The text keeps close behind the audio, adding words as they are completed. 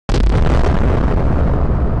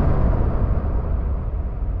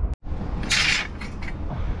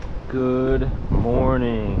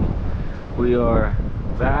morning. We are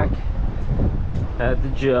back at the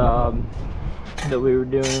job that we were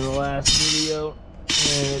doing in the last video, and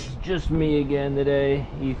it's just me again today.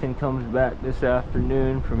 Ethan comes back this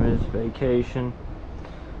afternoon from his vacation.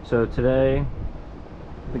 So today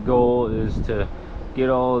the goal is to get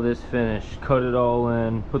all of this finished, cut it all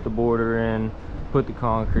in, put the border in, put the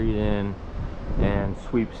concrete in, and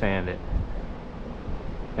sweep sand it.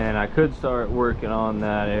 And I could start working on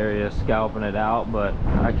that area, scalping it out, but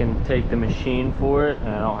I can take the machine for it, and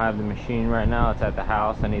I don't have the machine right now. It's at the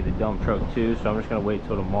house. I need the dump truck too, so I'm just gonna wait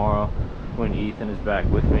till tomorrow when Ethan is back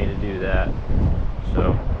with me to do that.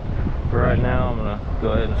 So for right now, I'm gonna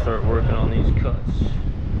go ahead and start working on these cuts.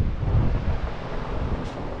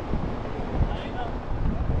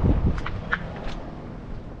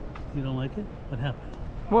 You don't like it? What happened?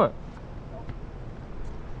 What?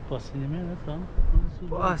 Busting your man, that's all.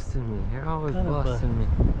 Busting me. You're always busting me.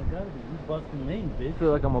 I gotta be. You busting me, bitch. I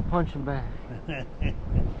feel like I'm a punching bag.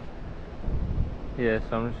 Yeah,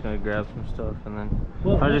 so I'm just gonna grab some stuff and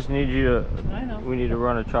then I just need you to. I know. We need to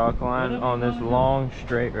run a chalk line on this long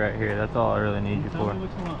straight right here. That's all I really need you for. Tell me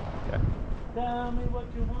what you want. Okay. Tell me what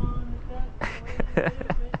you want. That's the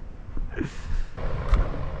way it is.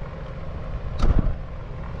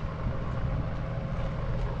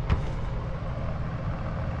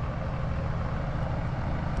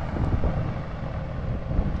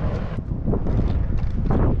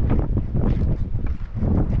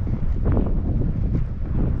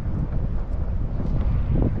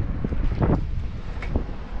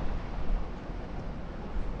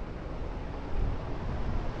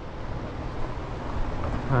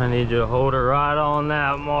 I need you to hold it right on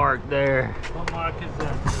that mark there. What mark is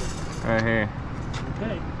that? Right here.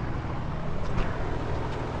 Okay.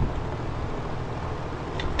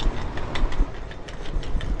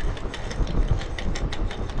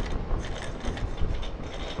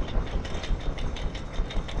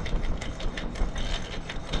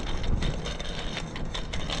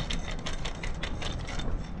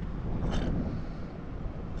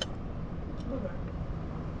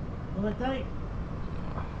 Hold it tight.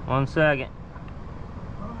 1 second.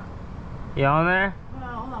 You on there? No,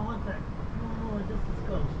 hold on 1 second. No, just a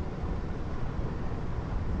skosh.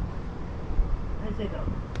 I say go.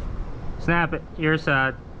 Snap it. Your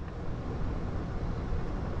side.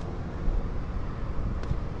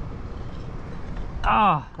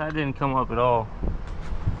 Oh, that didn't come up at all.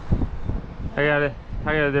 I got a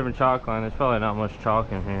different chalk line. There's probably not much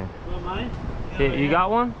chalk in here. You want mine? You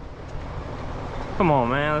got one? Come on,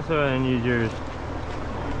 man. Let's go ahead and use yours.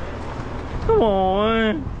 Come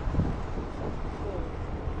on.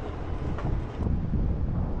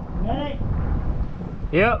 Ready?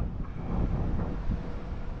 Yep.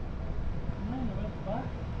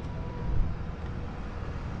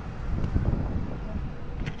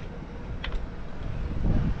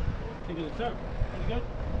 Think of the turn. You good?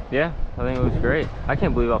 Yeah, I think it looks great. I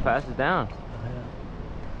can't believe how fast it's down.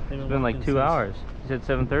 It's been like 2 hours. You said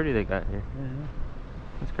 7:30 they got here. Yeah.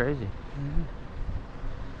 That's crazy.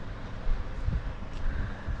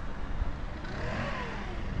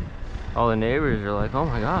 All the neighbors are like, oh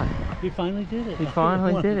my god. He finally did it. He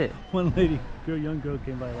finally did it. One lady, young girl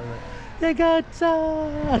came by like that. They got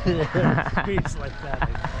some! Screams like that.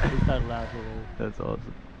 They start laughing. That's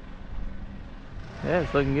awesome. Yeah,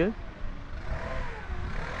 it's looking good.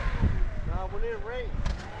 When it rains.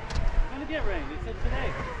 It's gonna get rain. They said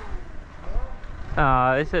today.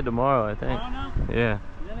 They said tomorrow, I think. Tomorrow now? Yeah.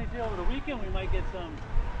 And then they say over the weekend we might get some.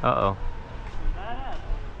 Uh-oh. Badass.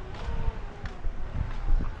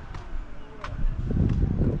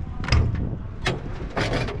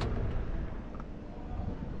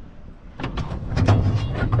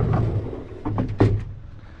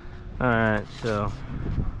 Alright, so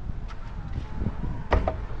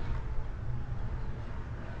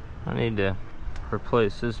I need to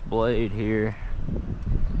replace this blade here.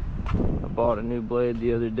 I bought a new blade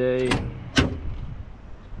the other day,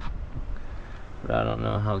 but I don't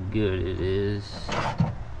know how good it is.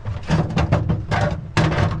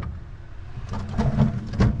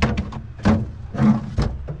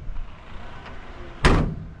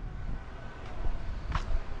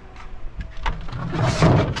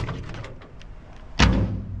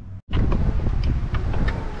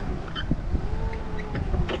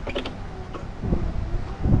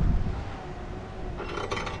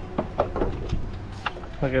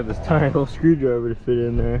 I got this tiny little screwdriver to fit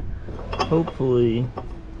in there. Hopefully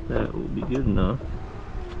that will be good enough.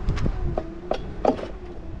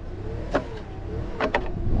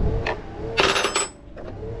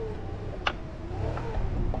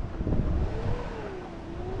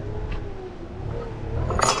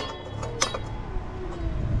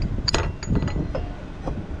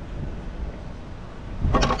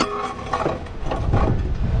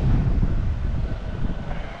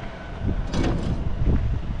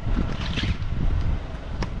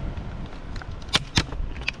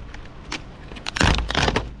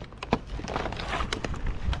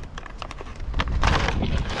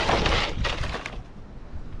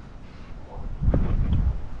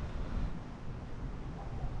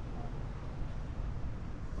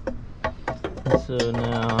 So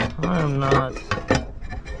now I'm not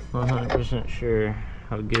 100% sure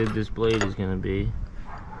how good this blade is going to be.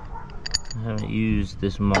 I haven't used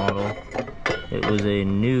this model. It was a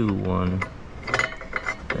new one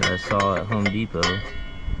that I saw at Home Depot. So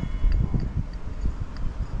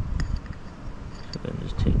then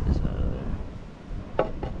just take this out of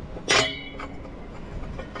there.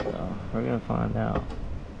 So we're going to find out.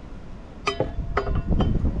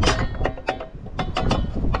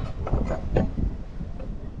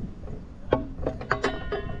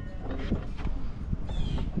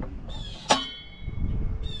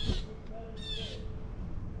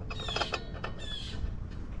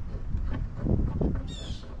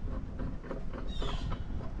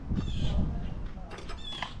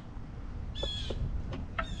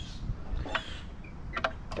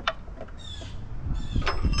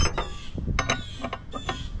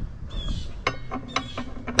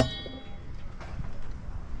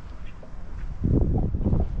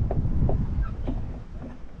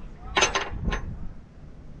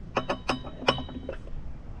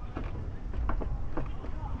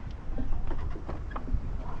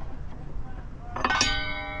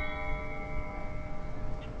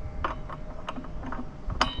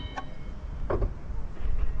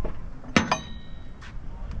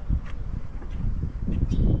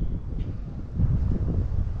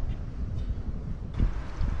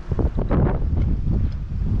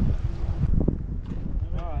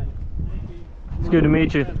 Good to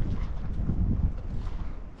meet you.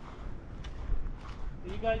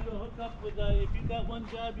 You guys will hook up with, if you got one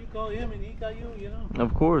job, you call him and he got you, you know?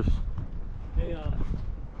 Of course. Hey,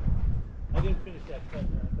 I didn't finish that cut,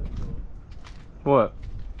 man. I couldn't do it. What?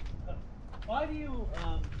 Why do you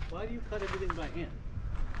cut everything by hand?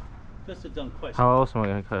 Just a dumb question. How else am I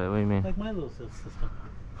going to cut it? What do you mean? Like my little system.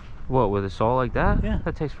 What, with a saw like that? Yeah.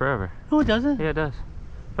 That takes forever. No, it doesn't. Yeah, it does.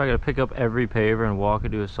 If I got to pick up every paver and walk it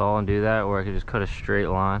to a saw and do that, or I could just cut a straight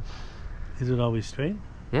line. Is it always straight?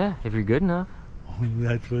 Yeah, if you're good enough. Oh,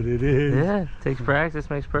 that's what it is. Yeah, takes practice,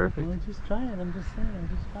 makes perfect. Well, just try it. I'm just saying. I'm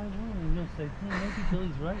just trying one. And you'll say, maybe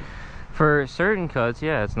Billy's right. For certain cuts,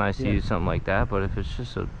 yeah, it's nice to Yeah. use something like that, but if it's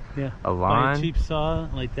just a Yeah. line. Buy a cheap saw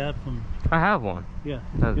like that from. I have one. Yeah.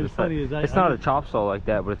 It's It's funny is it's not a chop saw like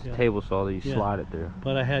that, but it's Yeah. a table saw that you Yeah. slide it through.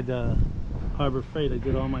 But I had Harbor Freight. I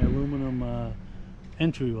did all my aluminum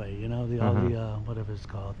entryway. You know, all the whatever it's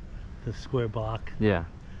called, the square block. Yeah.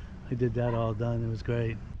 I did that all done. It was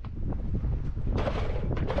great.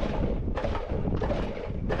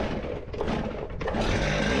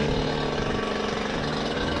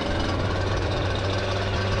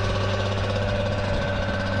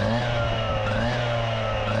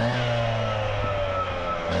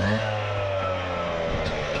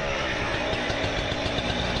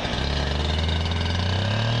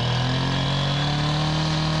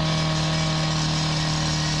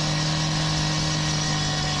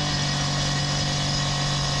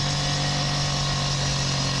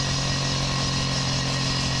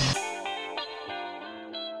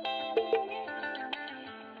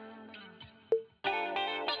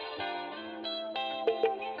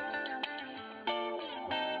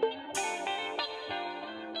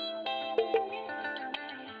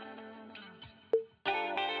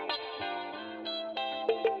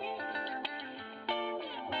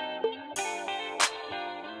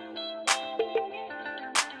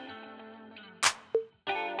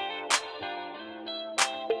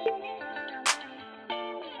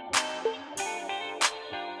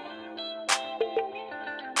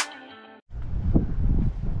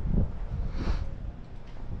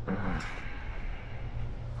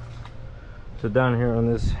 So down here on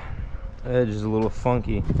this edge is a little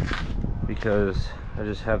funky because I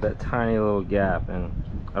just have that tiny little gap, and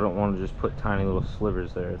I don't want to just put tiny little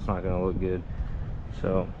slivers there. It's not going to look good.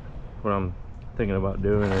 So what I'm thinking about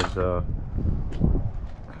doing is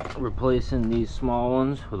replacing these small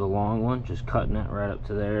ones with a long one, just cutting it right up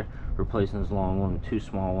to there, replacing this long one with two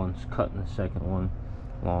small ones, cutting the second one,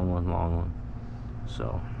 long one, long one.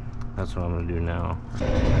 So that's what I'm going to do now.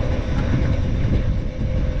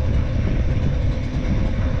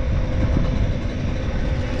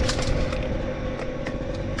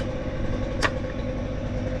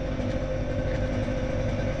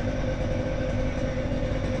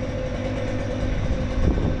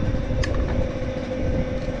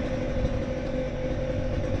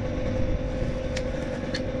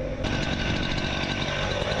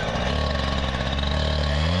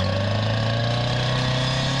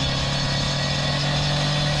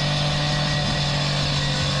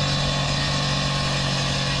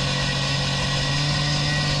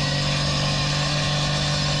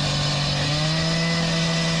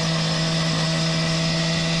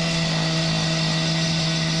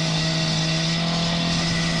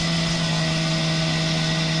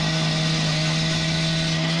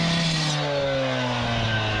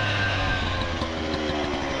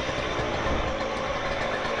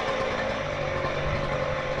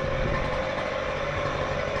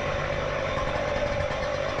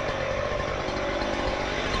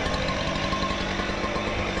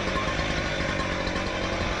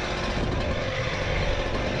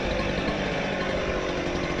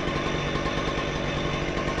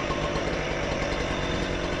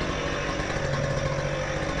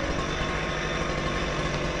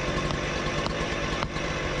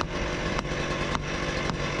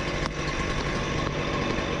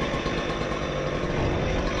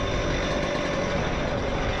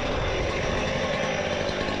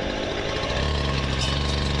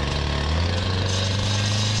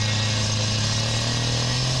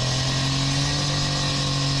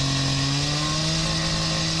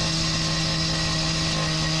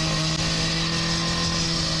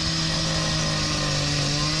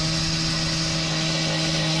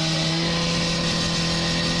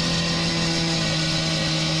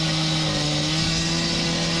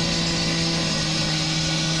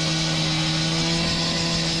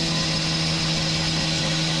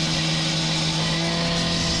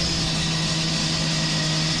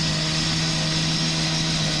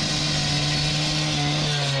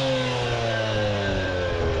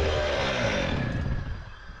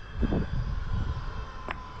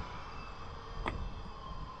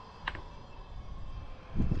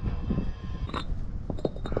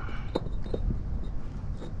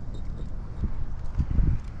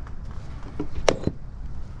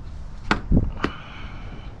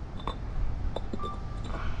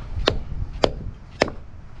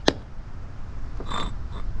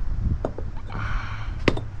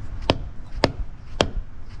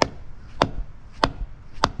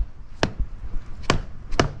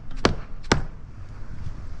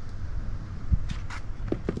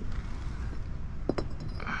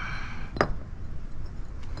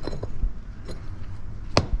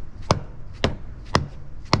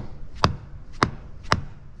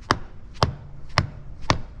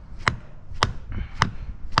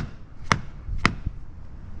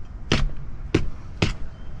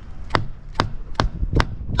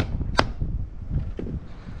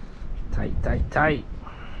 Tight, tight.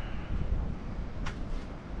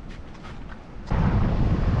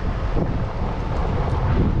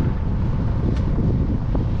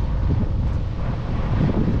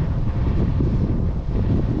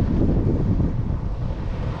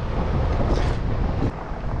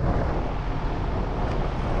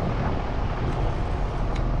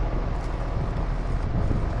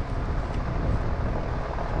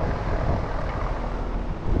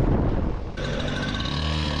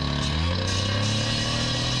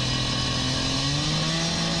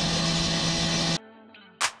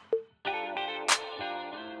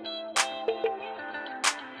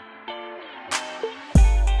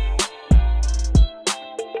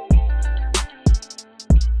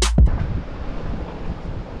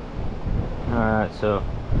 Alright, so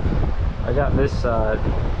I got this side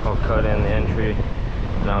all cut in the entry.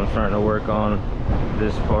 Now I'm starting to work on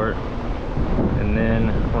this part. And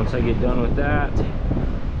then once I get done with that,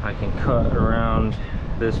 I can cut around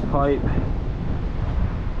this pipe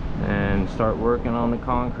and start working on the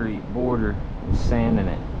concrete border and sanding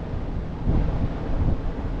it.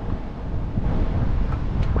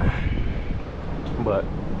 But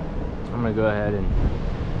I'm gonna go ahead and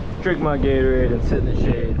drink my Gatorade and sit in the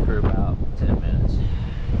shade for about 10 minutes.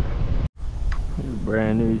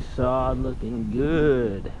 Brand new sod, looking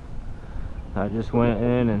good. I just went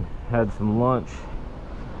in and had some lunch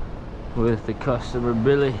with the customer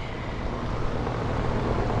Billy,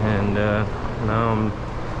 and now I'm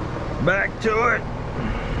back to it.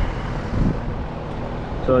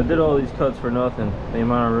 So I did all these cuts for nothing. The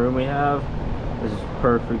amount of room we have is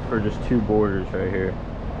perfect for just 2 borders right here.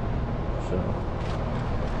 So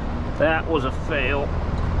that was a fail.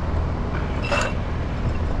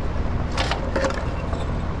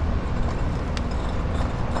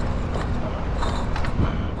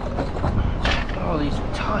 Oh, these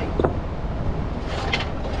are tight.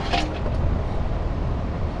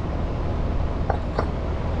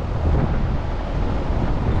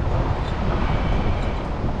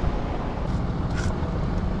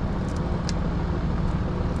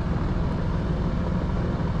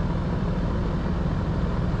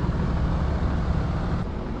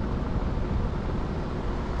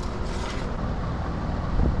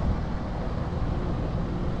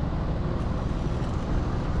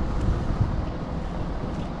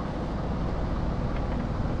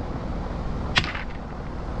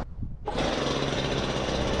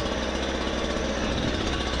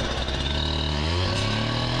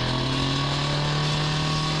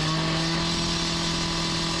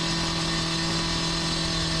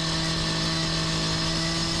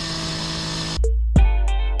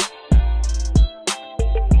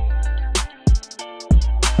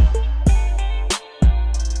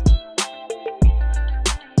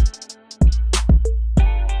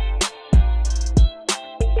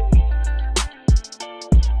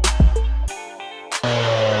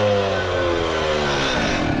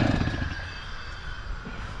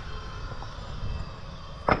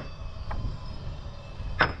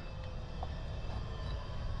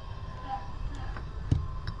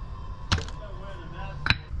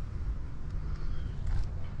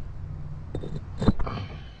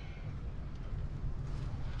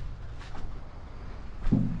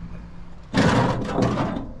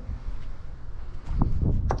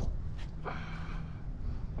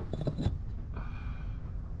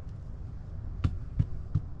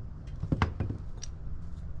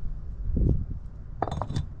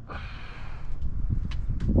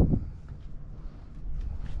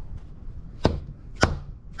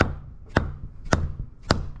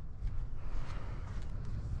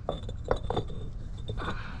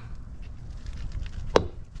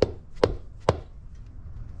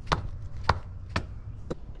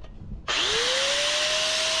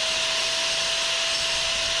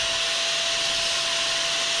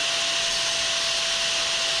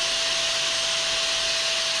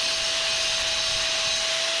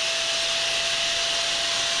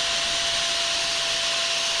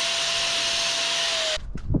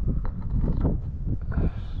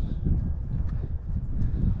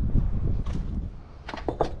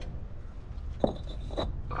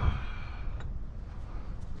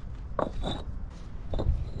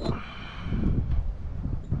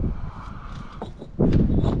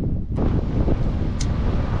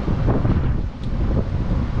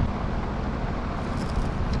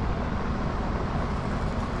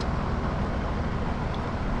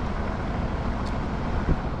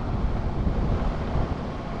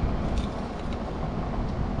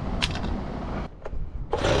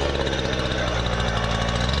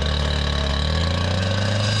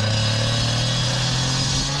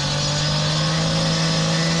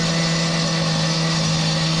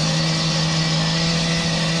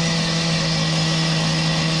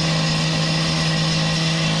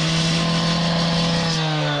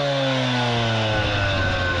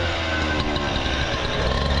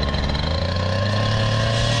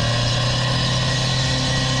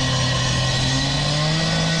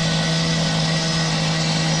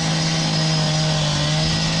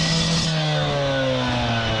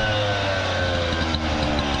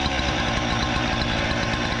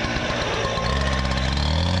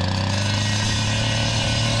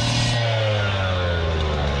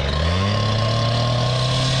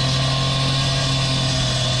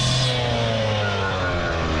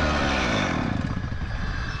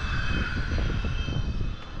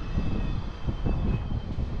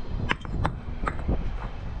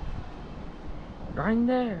 Right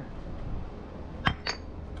there.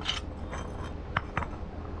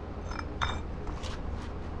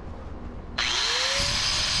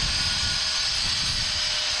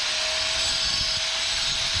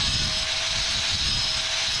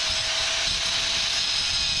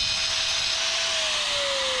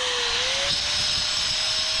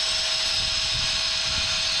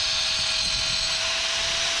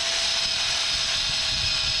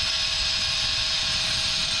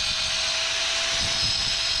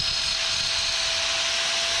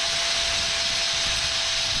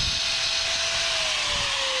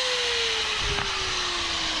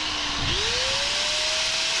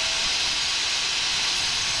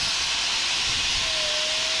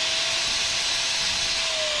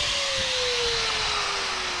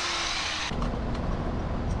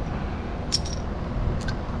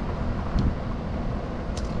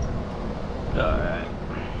 Alright.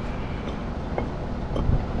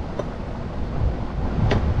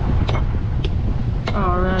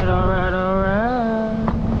 Alright, alright,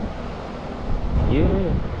 alright.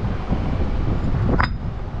 Yeah.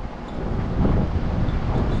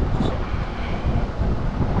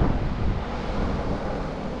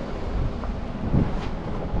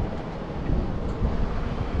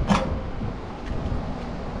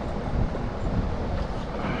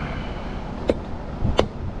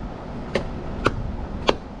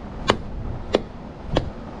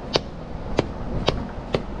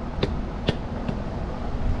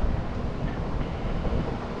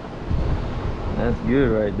 That's good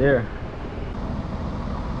right there.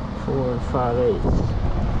 4 5/8.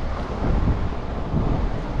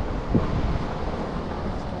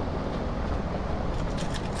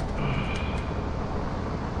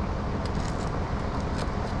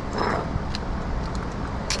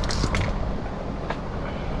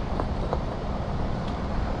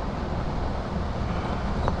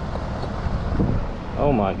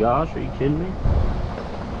 Oh my gosh, are you kidding me?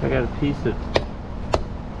 I got a piece of...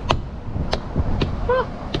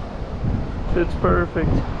 Fits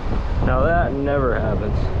perfect. Now that never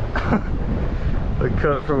happens. A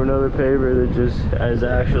cut from another paver that just is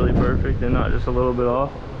actually perfect and not just a little bit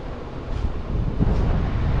off.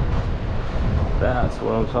 That's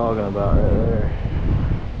what I'm talking about right there.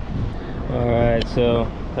 Alright,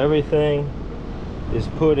 so everything is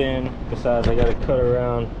put in. Besides, I got to cut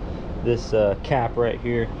around this cap right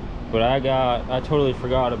here. But I totally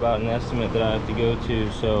forgot about an estimate that I have to go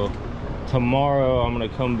to. So tomorrow I'm gonna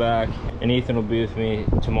come back and Ethan will be with me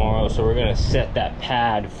tomorrow. So we're gonna set that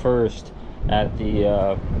pad first at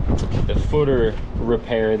the footer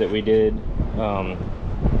repair that we did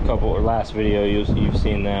last video. You've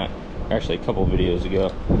seen that, actually a couple videos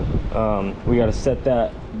ago. We got to set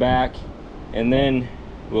that back, and then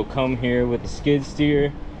we'll come here with the skid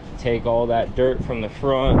steer, take all that dirt from the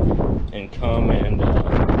front and come and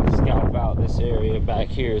scalp out this area back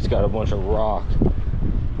here. It's got a bunch of rock,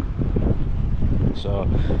 so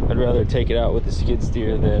I'd rather take it out with the skid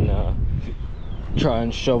steer than try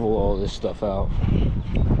and shovel all this stuff out,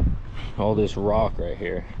 all this rock right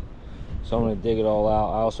here. So I'm gonna dig it all out.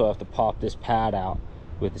 I also have to pop this pad out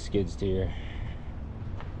with the skid steer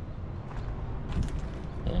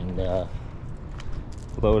and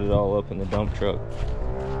load it all up in the dump truck,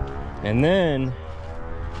 and then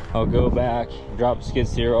I'll go back, drop the skid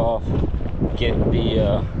steer off, get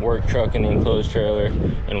the work truck in the enclosed trailer,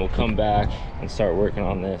 and we'll come back and start working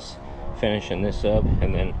on this, finishing this up,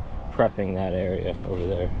 and then prepping that area over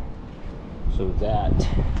there. So that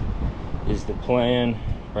is the plan.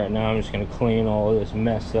 Right now I'm just going to clean all of this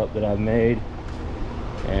mess up that I've made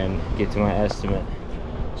and get to my estimate.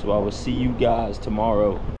 So I will see you guys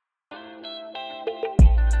tomorrow.